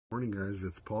Morning guys,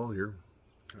 it's Paul here.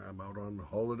 I'm out on the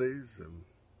holidays and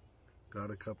got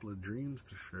a couple of dreams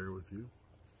to share with you.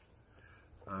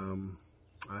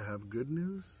 I have good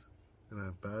news and I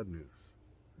have bad news.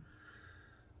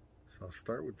 So I'll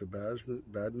start with the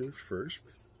bad news first,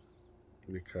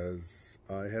 because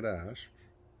I had asked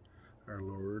our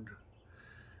Lord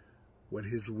what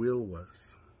His will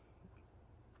was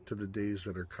to the days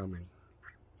that are coming.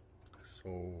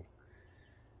 So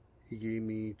He gave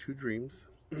me two dreams.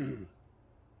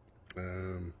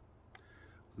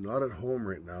 Not at home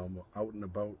right now, I'm out and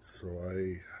about, so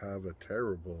I have a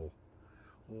terrible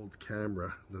old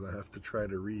camera that I have to try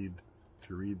to read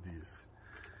these.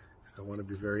 So I want to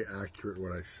be very accurate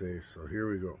what I say, so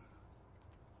here we go.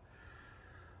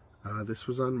 This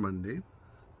was on Monday,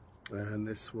 and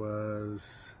this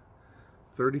was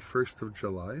 31st of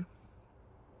July,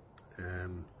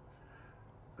 and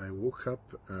I woke up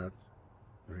at,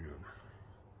 hang on,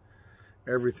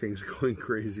 everything's going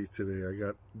crazy today. I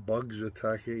got bugs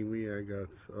attacking me,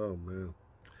 oh man.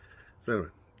 So anyway,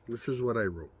 this is what I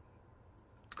wrote.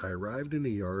 I arrived in a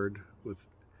yard with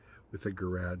a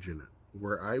garage in it.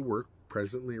 Where I work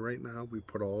presently right now, we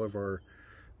put all of our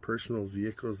personal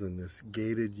vehicles in this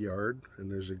gated yard,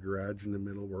 and there's a garage in the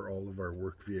middle where all of our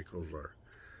work vehicles are.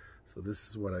 So this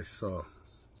is what I saw.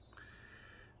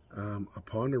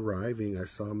 Upon arriving, I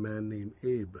saw a man named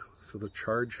Abe. So the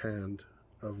charge hand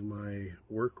of my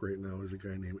work right now is a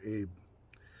guy named Abe.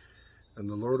 And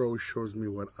the Lord always shows me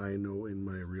what I know in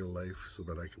my real life so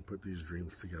that I can put these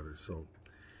dreams together. So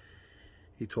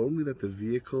He told me that the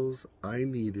vehicles I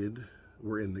needed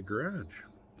were in the garage.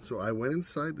 So I went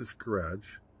inside this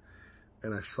garage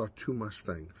and I saw two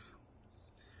Mustangs.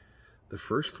 The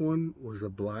first one was a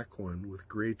black one with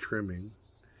gray trimming.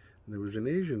 And there was an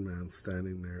Asian man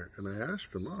standing there, and I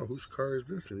asked him, "Oh, whose car is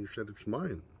this?" And he said, "It's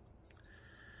mine."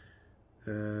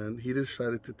 And he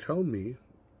decided to tell me,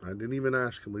 I didn't even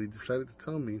ask him, but he decided to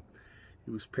tell me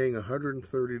he was paying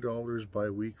 $130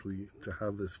 bi-weekly to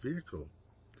have this vehicle.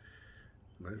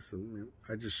 And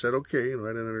I just said, okay, I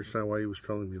didn't understand why he was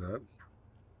telling me that.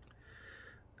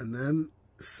 And then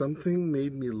something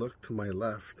made me look to my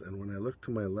left, and when I looked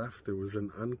to my left, there was an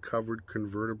uncovered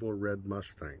convertible red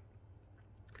Mustang.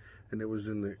 And it was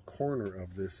in the corner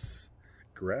of this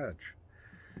garage.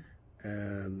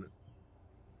 And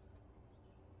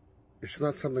it's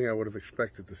not something I would have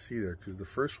expected to see there, because the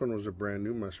first one was a brand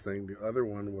new Mustang. The other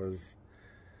one was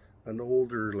an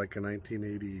older, like a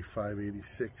 1985,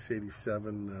 86,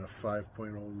 87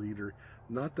 5.0 liter.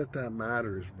 Not that that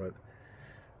matters, but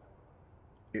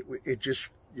it just,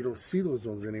 you don't see those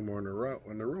ones anymore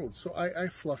on the road. So I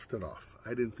fluffed it off. I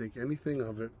didn't think anything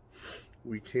of it.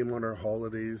 We came on our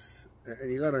holidays,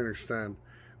 and you got to understand,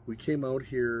 we came out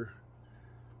here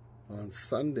on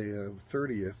Sunday,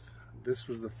 30th. This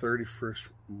was the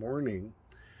 31st morning.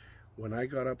 When I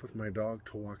got up with my dog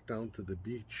to walk down to the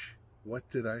beach, what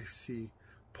did I see?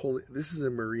 This is a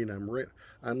marina.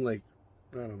 I'm like,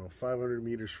 I don't know, 500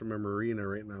 meters from a marina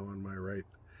right now on my right.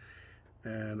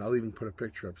 And I'll even put a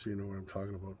picture up so you know what I'm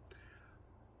talking about.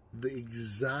 The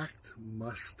exact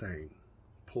Mustang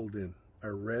pulled in.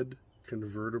 A red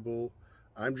convertible.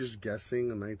 I'm just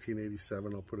guessing, a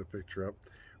 1987. I'll put a picture up.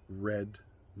 Red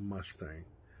Mustang.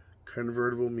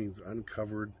 Convertible means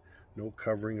uncovered, no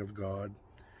covering of God.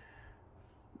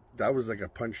 That was like a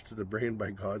punch to the brain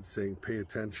by God saying, pay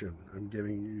attention. I'm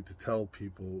getting you to tell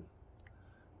people.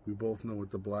 We both know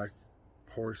what the black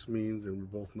horse means, and we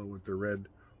both know what the red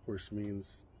horse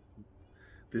means.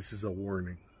 This is a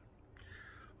warning.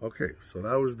 Okay, so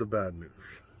that was the bad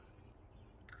news.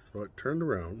 So it turned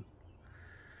around,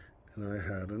 and I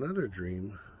had another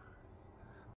dream.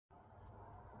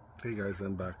 Hey guys,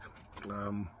 I'm back.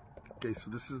 Okay,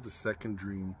 so this is the second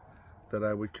dream that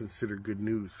I would consider good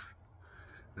news.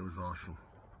 It was awesome.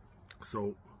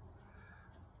 So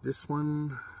this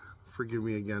one, forgive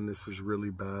me again, this is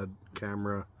really bad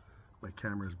camera. My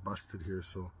camera's busted here,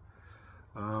 so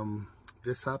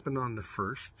this happened on the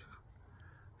 1st.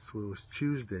 So it was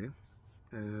Tuesday,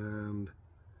 and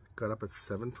got up at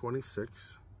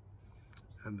 7:26,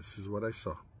 and this is what I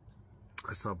saw.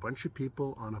 I saw a bunch of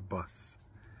people on a bus,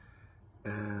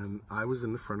 and I was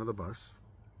in the front of the bus,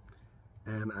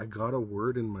 and I got a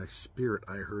word in my spirit.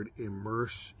 I heard,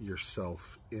 immerse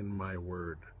yourself in my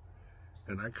word.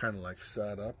 And I kind of like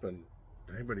sat up, and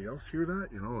anybody else hear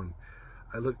that? And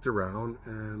I looked around,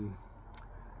 and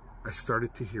I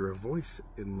started to hear a voice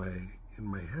in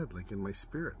my head, like in my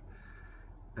spirit.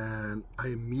 And I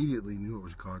immediately knew it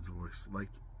was God's voice, like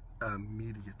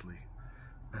immediately.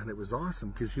 And it was awesome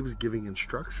because He was giving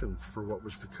instructions for what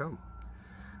was to come.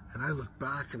 And I looked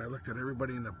back and I looked at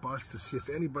everybody in the bus to see if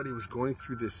anybody was going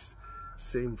through this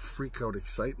same freak out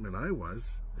excitement I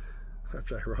was.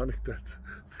 That's ironic that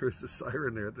there was a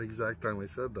siren there at the exact time I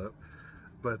said that.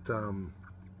 But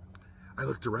I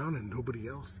looked around and nobody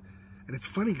else. And it's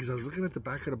funny because I was looking at the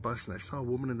back of the bus and I saw a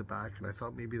woman in the back and I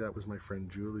thought maybe that was my friend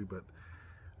Julie, but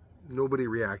nobody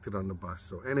reacted on the bus.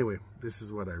 So anyway, this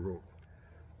is what I wrote.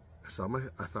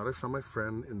 I thought I saw my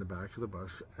friend in the back of the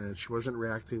bus and she wasn't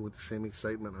reacting with the same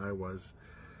excitement I was.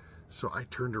 So I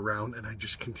turned around and I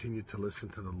just continued to listen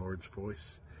to the Lord's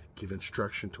voice, give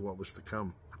instruction to what was to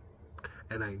come.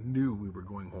 And I knew we were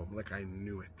going home, like I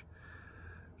knew it.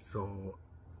 So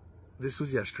this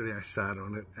was yesterday, I sat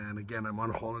on it, and again, I'm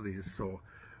on holidays, so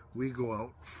we go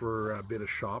out for a bit of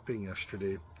shopping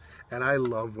yesterday. And I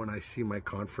love when I see my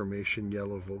confirmation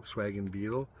yellow Volkswagen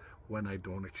Beetle when I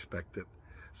don't expect it.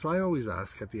 So I always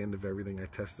ask at the end of everything, I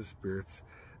test the spirits,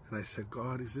 and I said,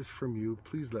 God, is this from you?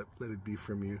 Please let it be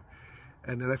from you.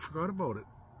 And then I forgot about it,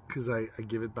 because I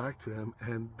give it back to him,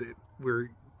 and we're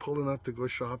pulling up to go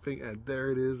shopping, and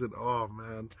there it is. And oh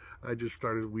man, I just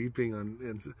started weeping.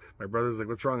 And my brother's like,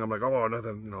 what's wrong? I'm like, oh,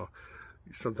 nothing. You know,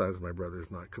 sometimes my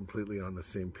brother's not completely on the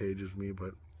same page as me,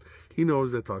 but he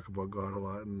knows I talk about God a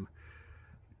lot. And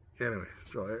anyway,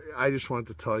 so I just want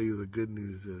to tell you the good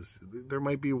news is there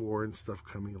might be war and stuff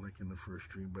coming like in the first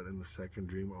dream, but in the second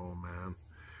dream, oh man,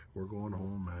 we're going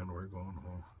home, man. We're going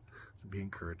home. So be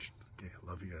encouraged. Okay,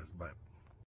 love you guys. Bye.